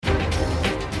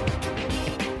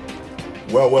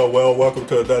Well, welcome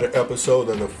to another episode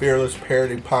of the Fearless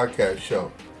Parenting Podcast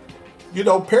Show. You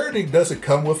know, parenting doesn't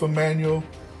come with a manual.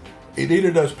 It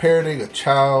neither does parenting a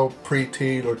child,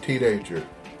 preteen, or teenager.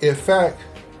 In fact,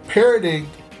 parenting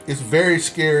is very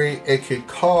scary and can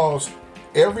cause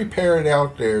every parent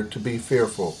out there to be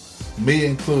fearful, me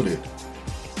included.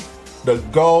 The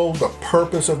goal, the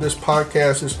purpose of this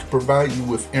podcast is to provide you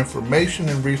with information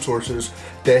and resources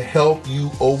that help you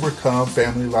overcome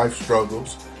family life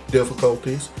struggles,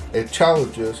 difficulties, and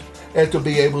challenges, and to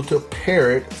be able to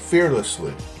parent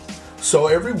fearlessly. So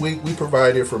every week we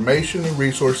provide information and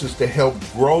resources to help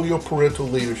grow your parental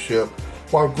leadership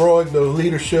while growing the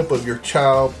leadership of your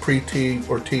child, preteen,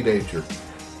 or teenager.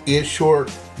 In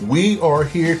short, we are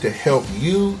here to help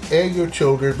you and your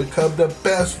children become the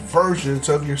best versions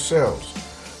of yourselves.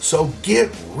 So get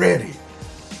ready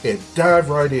and dive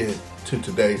right in to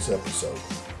today's episode.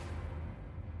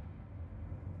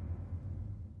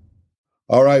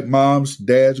 All right, moms,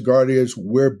 dads, guardians,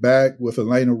 we're back with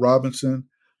Elena Robinson.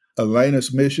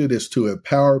 Elena's mission is to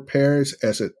empower parents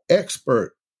as an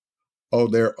expert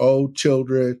on their own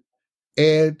children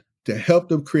and to help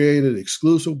them create an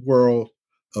exclusive world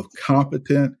of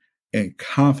competent and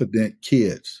confident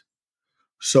kids.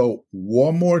 So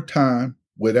one more time,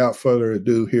 without further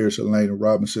ado, here's Elena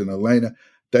Robinson. Elena,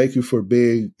 thank you for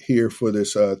being here for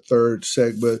this third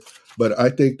segment. But I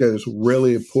think that is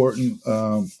really important.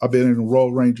 I've been in the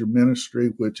Royal Ranger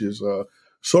Ministry, which is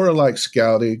sort of like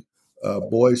scouting.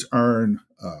 Boys earn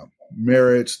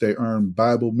merits. They earn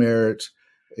Bible merits.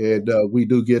 And we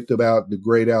do get them out in the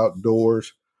great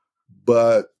outdoors.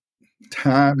 But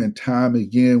time and time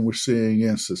again, we're seeing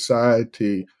in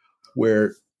society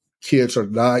where kids are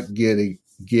not getting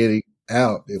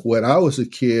out. When I was a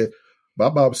kid, my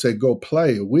mom said, go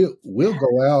play. We'll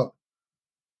go out.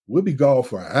 We'll be gone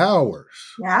for hours.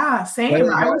 Yeah, same.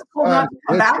 I was told not to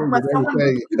come back unless someone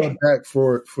was come back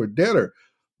for dinner.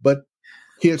 But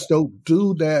kids don't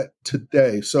do that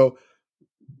today. So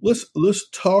let's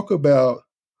talk about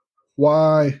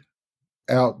why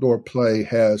outdoor play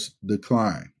has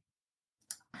declined.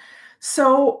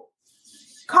 So,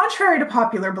 contrary to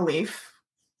popular belief,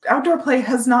 outdoor play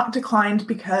has not declined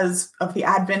because of the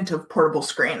advent of portable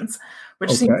screens,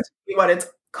 which seems to be what it's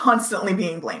constantly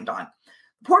being blamed on.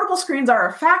 Portable screens are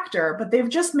a factor, but they've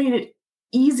just made it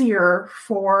easier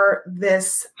for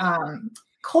this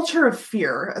culture of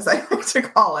fear, as I like to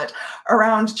call it,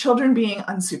 around children being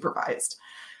unsupervised.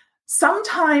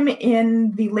 Sometime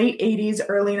in the late 80s,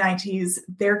 early 90s,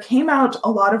 there came out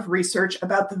a lot of research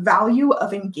about the value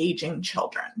of engaging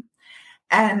children.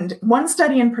 And one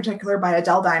study in particular by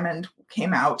Adele Diamond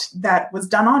came out that was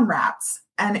done on rats.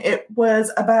 And it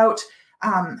was about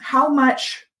how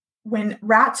much when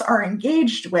rats are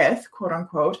engaged with, quote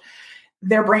unquote,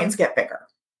 their brains get bigger.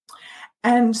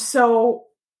 And so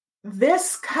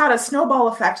this had a snowball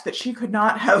effect that she could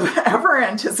not have ever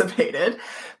anticipated,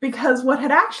 because what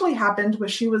had actually happened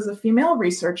was she was a female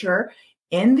researcher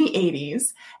in the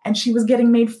 80s, and she was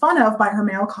getting made fun of by her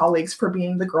male colleagues for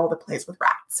being the girl that plays with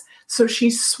rats. So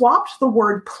she swapped the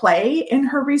word play in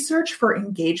her research for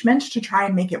engagement to try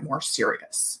and make it more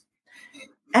serious.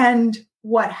 And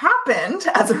what happened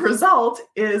as a result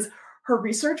is her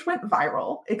research went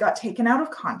viral. It got taken out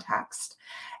of context.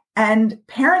 And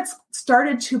parents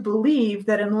started to believe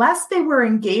that unless they were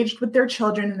engaged with their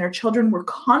children and their children were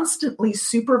constantly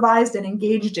supervised and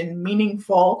engaged in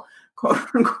meaningful, quote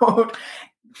unquote,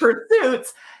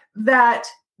 pursuits, that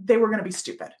they were going to be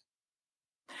stupid.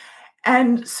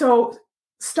 And so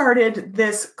started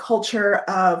this culture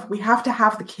of we have to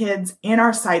have the kids in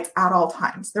our sights at all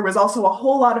times. There was also a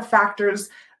whole lot of factors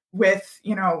with,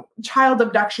 child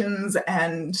abductions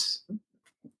and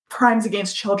crimes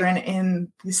against children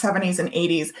in the 70s and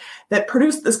 80s that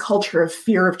produced this culture of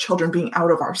fear of children being out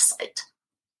of our sight.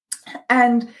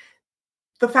 And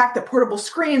the fact that portable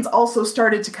screens also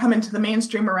started to come into the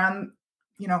mainstream around,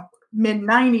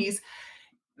 mid-90s,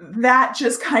 that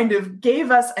just kind of gave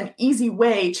us an easy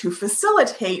way to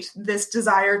facilitate this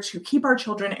desire to keep our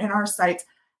children in our sights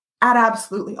at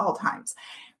absolutely all times.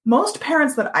 Most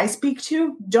parents that I speak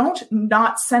to don't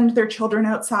not send their children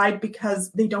outside because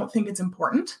they don't think it's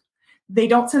important. They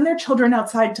don't send their children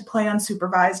outside to play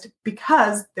unsupervised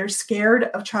because they're scared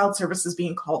of child services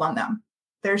being called on them.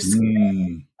 They're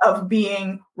scared of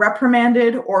being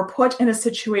reprimanded or put in a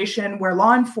situation where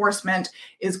law enforcement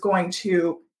is going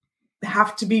to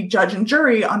have to be judge and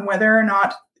jury on whether or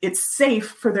not it's safe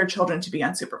for their children to be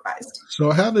unsupervised. So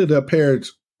how did the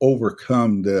parents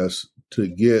overcome this to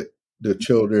get the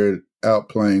children out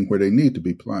playing where they need to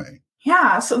be playing?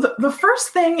 Yeah, so the first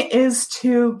thing is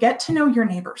to get to know your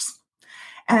neighbors.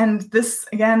 And this,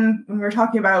 again, when we were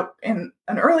talking about in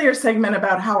an earlier segment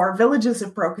about how our villages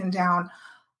have broken down,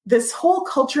 this whole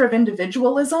culture of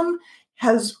individualism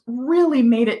has really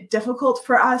made it difficult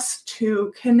for us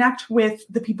to connect with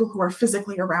the people who are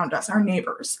physically around us, our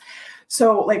neighbors.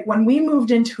 So like when we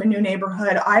moved into a new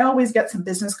neighborhood, I always get some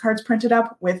business cards printed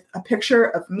up with a picture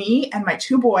of me and my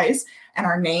 2 boys and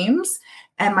our names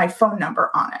and my phone number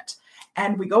on it.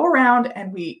 And we go around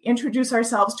and we introduce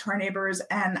ourselves to our neighbors.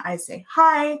 And I say,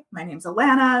 hi, my name's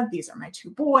Alana. These are my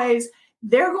 2 boys.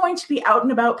 They're going to be out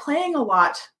and about playing a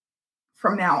lot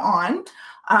from now on.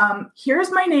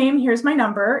 Here's my name. Here's my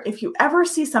number. If you ever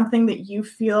see something that you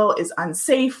feel is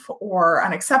unsafe or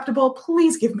unacceptable,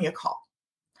 please give me a call.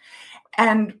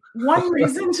 And one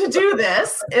reason to do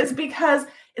this is because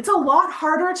it's a lot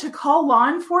harder to call law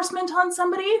enforcement on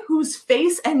somebody whose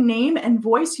face and name and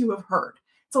voice you have heard.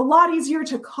 It's a lot easier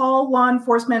to call law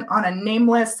enforcement on a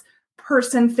nameless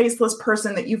person, faceless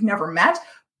person that you've never met,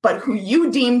 but who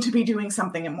you deem to be doing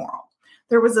something immoral.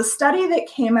 There was a study that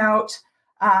came out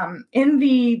in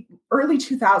the early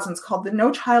 2000s called the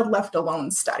No Child Left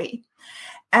Alone study.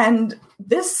 And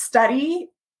this study,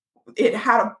 it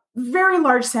had a very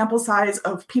large sample size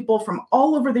of people from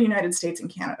all over the United States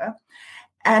and Canada.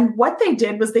 And what they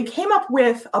did was they came up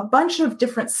with a bunch of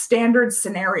different standard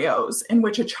scenarios in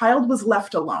which a child was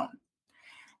left alone.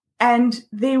 And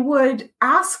they would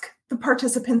ask the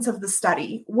participants of the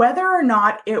study whether or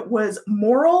not it was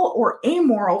moral or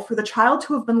amoral for the child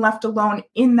to have been left alone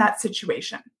in that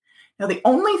situation. Now, the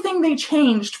only thing they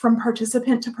changed from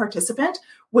participant to participant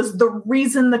was the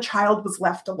reason the child was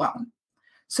left alone.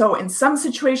 So in some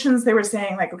situations, they were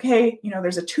saying like, okay,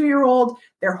 there's a 2-year-old,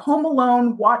 they're home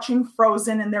alone watching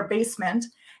Frozen in their basement,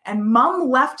 and mom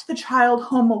left the child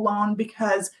home alone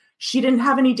because she didn't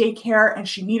have any daycare and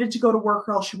she needed to go to work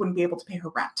or else she wouldn't be able to pay her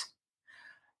rent.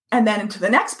 And then to the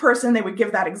next person, they would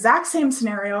give that exact same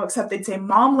scenario, except they'd say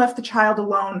mom left the child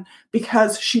alone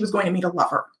because she was going to meet a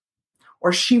lover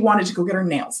or she wanted to go get her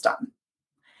nails done.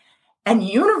 And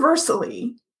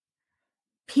universally,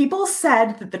 people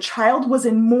said that the child was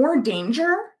in more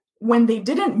danger when they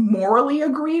didn't morally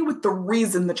agree with the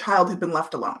reason the child had been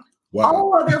left alone. Wow.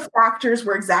 All other factors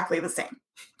were exactly the same.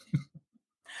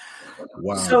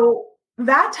 Wow. So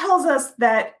that tells us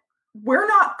that we're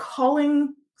not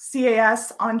calling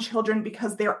CAS on children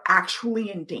because they're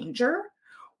actually in danger.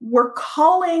 We're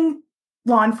calling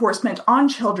law enforcement on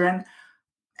children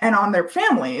and on their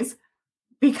families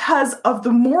because of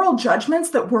the moral judgments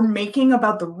that we're making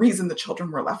about the reason the children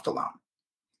were left alone.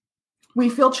 We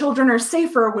feel children are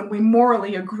safer when we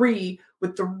morally agree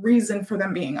with the reason for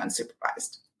them being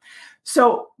unsupervised.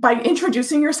 So by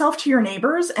introducing yourself to your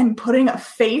neighbors and putting a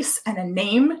face and a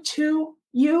name to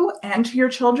you and to your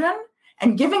children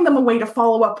and giving them a way to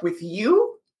follow up with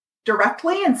you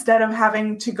directly instead of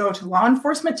having to go to law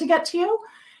enforcement to get to you,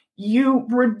 you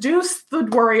reduce the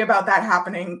worry about that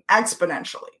happening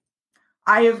exponentially.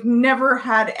 I have never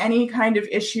had any kind of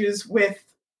issues with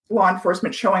law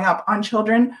enforcement showing up on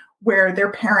children where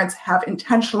their parents have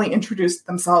intentionally introduced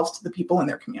themselves to the people in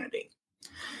their community.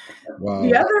 Wow.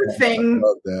 The other thing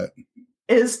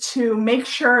is to make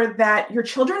sure that your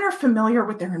children are familiar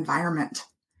with their environment.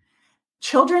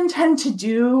 Children tend to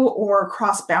do or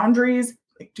cross boundaries,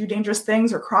 like do dangerous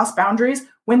things or cross boundaries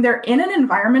when they're in an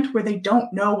environment where they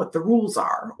don't know what the rules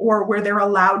are or where they're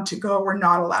allowed to go or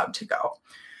not allowed to go.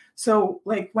 So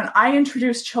like when I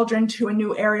introduce children to a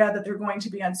new area that they're going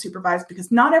to be unsupervised,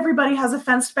 because not everybody has a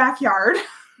fenced backyard.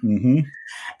 Mm-hmm.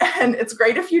 And it's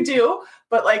great if you do,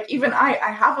 but like even I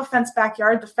have a fenced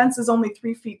backyard. The fence is only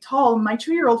 3 feet tall. And my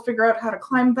 2-year-old figured out how to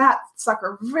climb that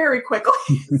sucker very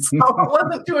quickly. So it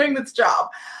wasn't doing its job.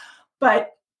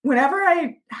 But whenever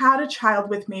I had a child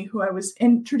with me who I was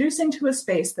introducing to a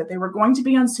space that they were going to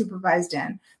be unsupervised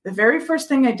in, the very first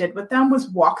thing I did with them was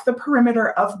walk the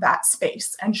perimeter of that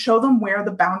space and show them where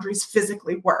the boundaries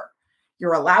physically were.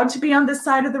 You're allowed to be on this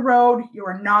side of the road. You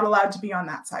are not allowed to be on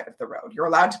that side of the road. You're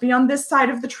allowed to be on this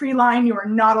side of the tree line. You are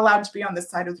not allowed to be on this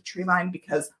side of the tree line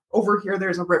because over here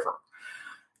there's a river.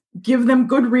 Give them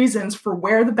good reasons for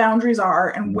where the boundaries are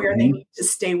and where they need to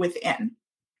stay within.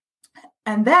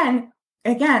 And then,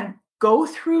 again, go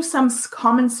through some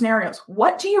common scenarios.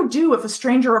 What do you do if a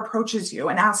stranger approaches you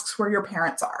and asks where your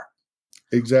parents are?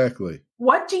 Exactly.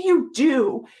 What do you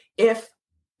do if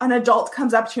an adult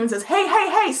comes up to you and says,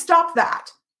 hey, stop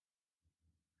that?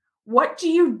 What do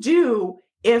you do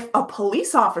if a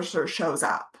police officer shows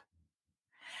up?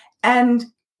 And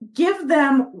give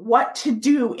them what to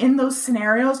do in those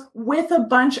scenarios with a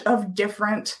bunch of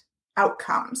different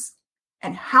outcomes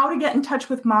and how to get in touch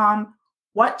with mom,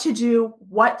 what to do,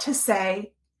 what to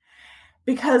say.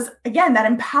 because again, that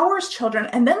empowers children,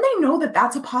 and then they know that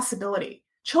that's a possibility.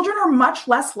 Children are much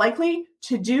less likely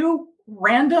to do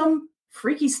random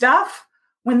freaky stuff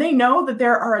when they know that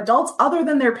there are adults other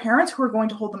than their parents who are going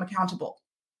to hold them accountable.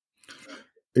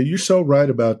 You're so right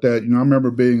about that. I remember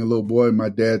being a little boy, my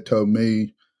dad told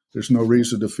me there's no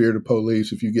reason to fear the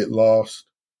police. If you get lost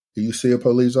and you see a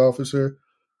police officer,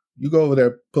 you go over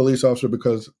that police officer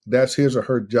because that's his or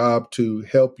her job to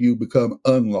help you become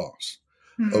unlost.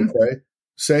 Mm-hmm. Okay?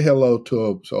 Say hello to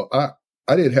him. So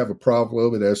I didn't have a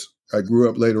problem with it as I grew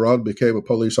up later on, became a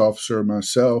police officer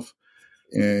myself,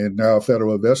 and now a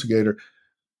federal investigator.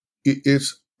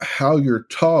 It's how you're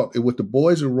taught. And with the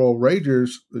boys and Royal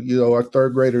Rangers, our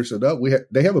third graders and up,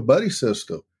 they have a buddy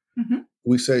system. Mm-hmm.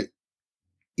 We say,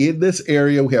 in this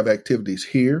area, we have activities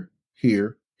here,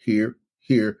 here, here,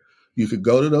 here. You could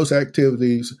go to those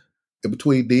activities. In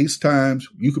between these times,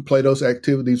 you could play those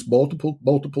activities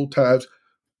multiple times,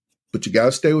 but you got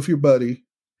to stay with your buddy.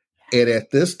 And at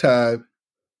this time,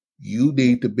 you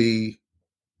need to be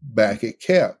back at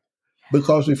camp.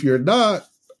 Because if you're not,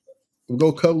 I'm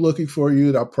going to come looking for you,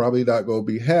 and I'm probably not going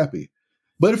to be happy.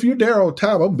 But if you're there on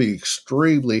time, I'm going to be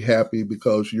extremely happy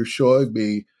because you're showing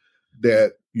me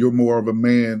that you're more of a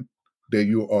man than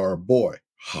you are a boy.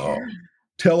 Oh,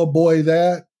 tell a boy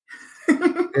that.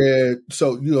 And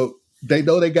so, they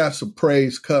know they got some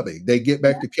praise coming. They get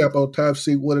back to camp on time.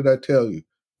 See, what did I tell you?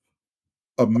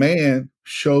 A man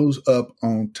shows up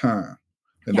on time.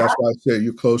 And that's why I said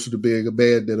you're closer to being a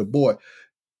man than a boy.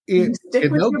 And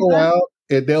they'll go out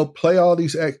and they'll play all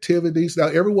these activities. Now,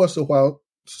 every once in a while,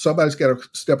 somebody's got to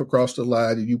step across the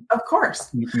line, and of course,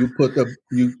 you put them,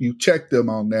 you check them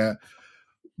on that.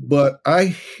 But I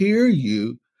hear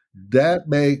you. That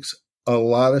makes a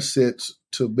lot of sense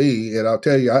to me. And I'll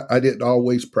tell you, I didn't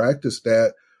always practice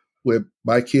that when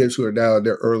my kids who are now in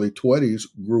their early 20s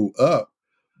grew up.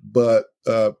 But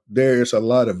there's a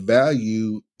lot of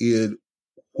value in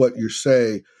what you're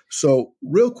saying. So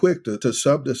real quick to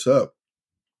sum this up,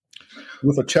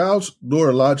 with a child's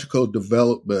neurological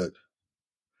development,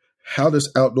 how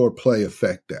does outdoor play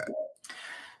affect that?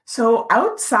 So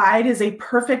outside is a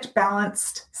perfect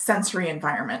balanced sensory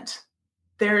environment.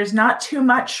 There's not too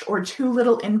much or too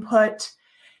little input.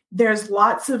 There's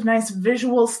lots of nice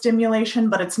visual stimulation,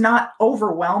 but it's not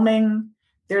overwhelming.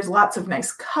 There's lots of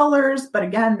nice colors, but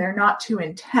again, they're not too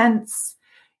intense.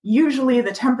 Usually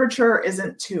the temperature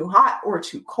isn't too hot or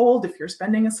too cold if you're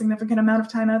spending a significant amount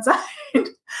of time outside.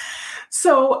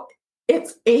 So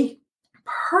it's a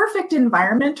perfect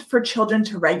environment for children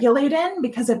to regulate in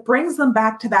because it brings them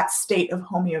back to that state of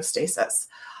homeostasis.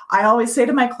 I always say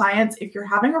to my clients, if you're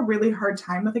having a really hard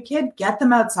time with a kid, get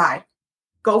them outside.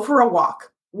 Go for a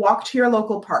walk. Walk to your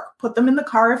local park. Put them in the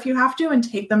car if you have to and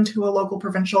take them to a local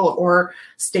provincial or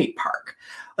state park.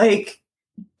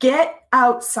 Get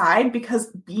outside because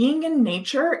being in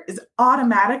nature is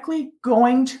automatically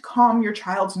going to calm your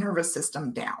child's nervous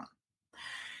system down.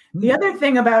 The other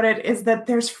thing about it is that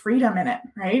there's freedom in it,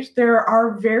 right? There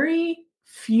are very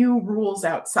few rules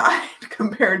outside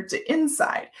compared to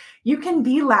inside. You can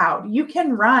be loud, you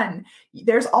can run.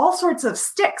 There's all sorts of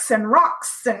sticks and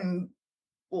rocks and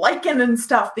lichen and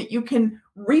stuff that you can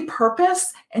repurpose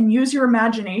and use your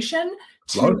imagination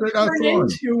to turn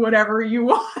into whatever you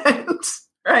want,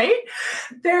 right?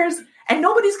 And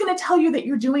nobody's going to tell you that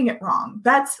you're doing it wrong.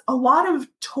 That's a lot of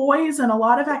toys and a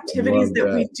lot of activities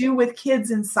that we do with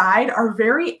kids inside are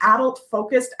very adult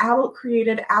focused, adult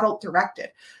created, adult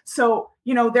directed. So,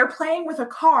 they're playing with a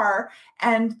car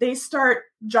and they start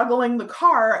juggling the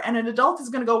car and an adult is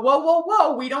going to go, whoa, whoa,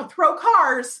 whoa, we don't throw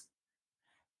cars.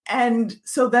 And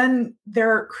so then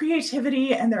their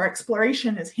creativity and their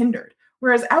exploration is hindered.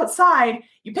 Whereas outside,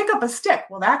 you pick up a stick.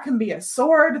 Well, that can be a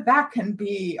sword. That can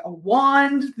be a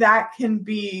wand. That can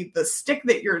be the stick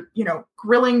that you're,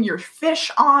 grilling your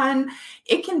fish on.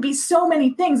 It can be so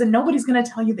many things, and nobody's going to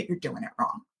tell you that you're doing it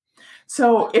wrong.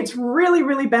 So it's really,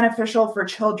 really beneficial for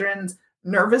children's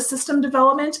nervous system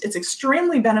development. It's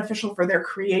extremely beneficial for their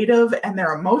creative and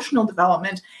their emotional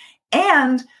development.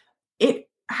 And it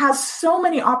has so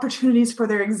many opportunities for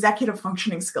their executive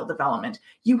functioning skill development.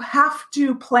 You have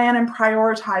to plan and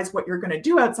prioritize what you're going to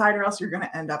do outside or else you're going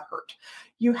to end up hurt.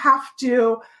 You have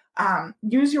to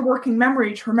use your working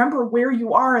memory to remember where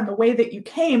you are and the way that you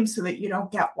came so that you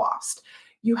don't get lost.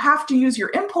 You have to use your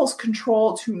impulse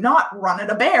control to not run at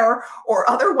a bear or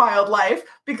other wildlife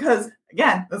because,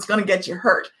 again, that's going to get you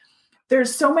hurt.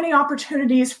 There's so many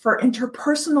opportunities for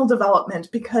interpersonal development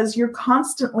because you're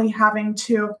constantly having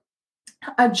to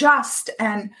adjust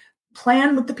and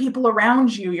plan with the people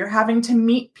around you. You're having to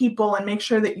meet people and make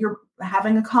sure that you're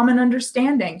having a common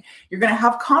understanding. You're going to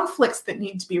have conflicts that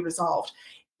need to be resolved.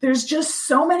 there's just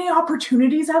so many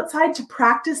opportunities outside to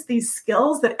practice these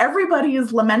skills that everybody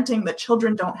is lamenting that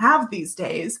children don't have these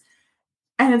days.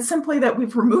 And it's simply that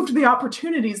we've removed the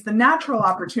opportunities, the natural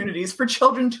opportunities for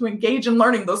children to engage in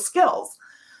learning those skills.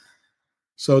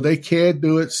 So they can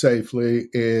do it safely.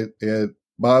 And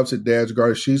moms and dads,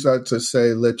 she's not to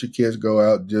say, let your kids go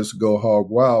out and just go hog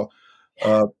wild.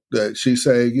 She's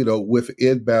saying,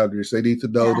 within boundaries, they need to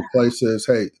know the places,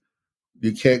 hey,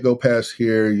 you can't go past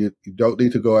here. You don't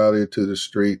need to go out into the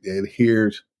street. And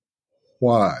here's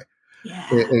why. Yeah.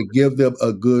 And give them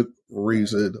a good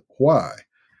reason why.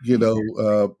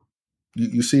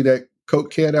 You see that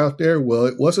Coke can out there? Well,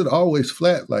 it wasn't always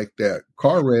flat like that.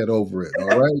 Car ran over it, all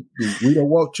right? We don't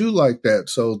want you like that.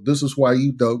 So this is why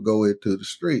you don't go into the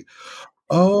street.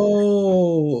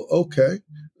 Oh, okay.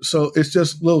 So it's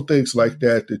just little things like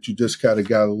that you just kind of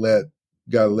gotta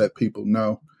let people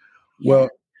know. Yeah.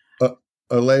 Well,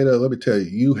 Elena, let me tell you,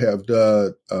 you have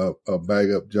done a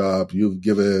bang up job. You've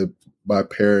given my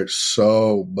parents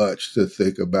so much to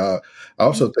think about. I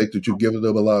also think that you've given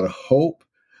them a lot of hope.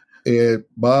 And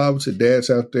moms and dads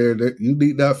out there, that you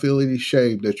need not feel any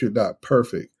shame that you're not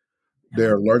perfect.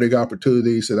 There are learning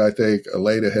opportunities, and I think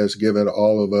Elena has given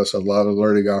all of us a lot of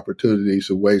learning opportunities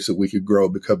and ways that we can grow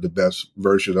and become the best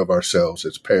version of ourselves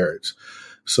as parents.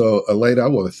 So, Elena, I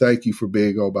want to thank you for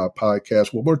being on my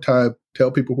podcast. One more time,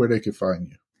 tell people where they can find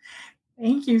you.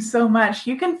 Thank you so much.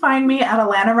 You can find me at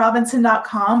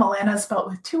alanarobinson.com. Alana is spelled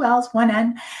with 2 L's, 1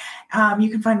 N. You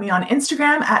can find me on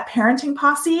Instagram at Parenting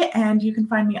Posse, and you can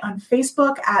find me on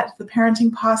Facebook at the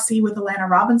Parenting Posse with Alana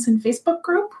Robinson Facebook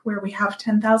group, where we have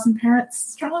 10,000 parents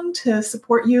strong to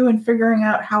support you in figuring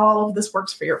out how all of this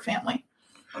works for your family.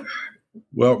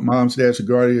 Well, moms, dads, and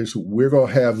guardians, we're going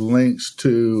to have links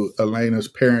to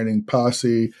Elena's Parenting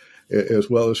Posse as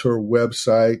well as her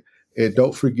website. And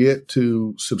don't forget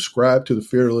to subscribe to the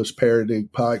Fearless Parenting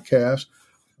Podcast.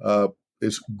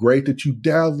 It's great that you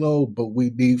download, but we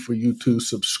need for you to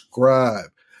subscribe.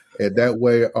 And that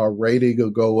way our rating will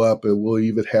go up and we'll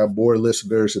even have more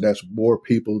listeners, and that's more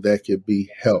people that can be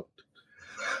helped.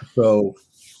 So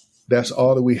that's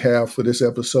all that we have for this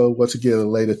episode. Once again,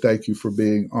 Elena, thank you for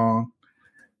being on.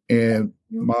 And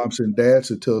moms and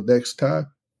dads, until next time,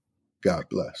 God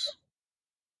bless.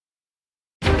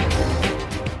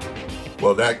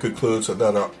 Well, that concludes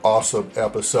another awesome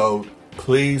episode.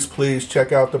 Please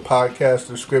check out the podcast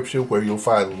description where you'll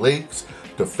find links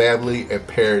to family and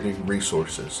parenting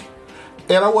resources.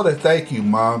 And I want to thank you,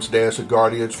 moms, dads, and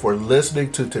guardians, for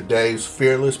listening to today's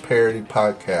Fearless Parenting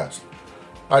Podcast.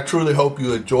 I truly hope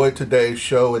you enjoyed today's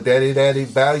show and that it added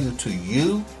value to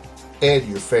you and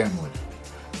your family.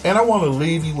 And I want to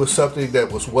leave you with something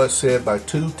that was once said by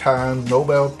 2-time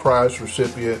Nobel Prize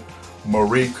recipient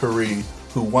Marie Curie,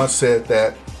 who once said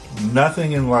that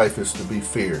nothing in life is to be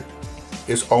feared.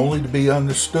 It's only to be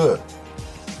understood.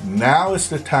 Now is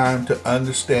the time to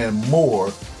understand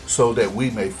more so that we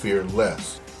may fear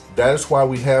less. That is why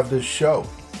we have this show,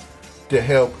 to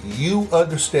help you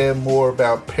understand more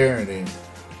about parenting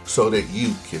so that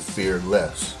you can fear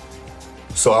less.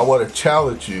 So I want to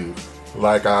challenge you,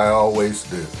 like I always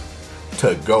do,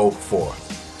 to go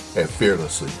forth and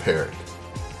fearlessly parent.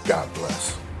 God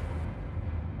bless.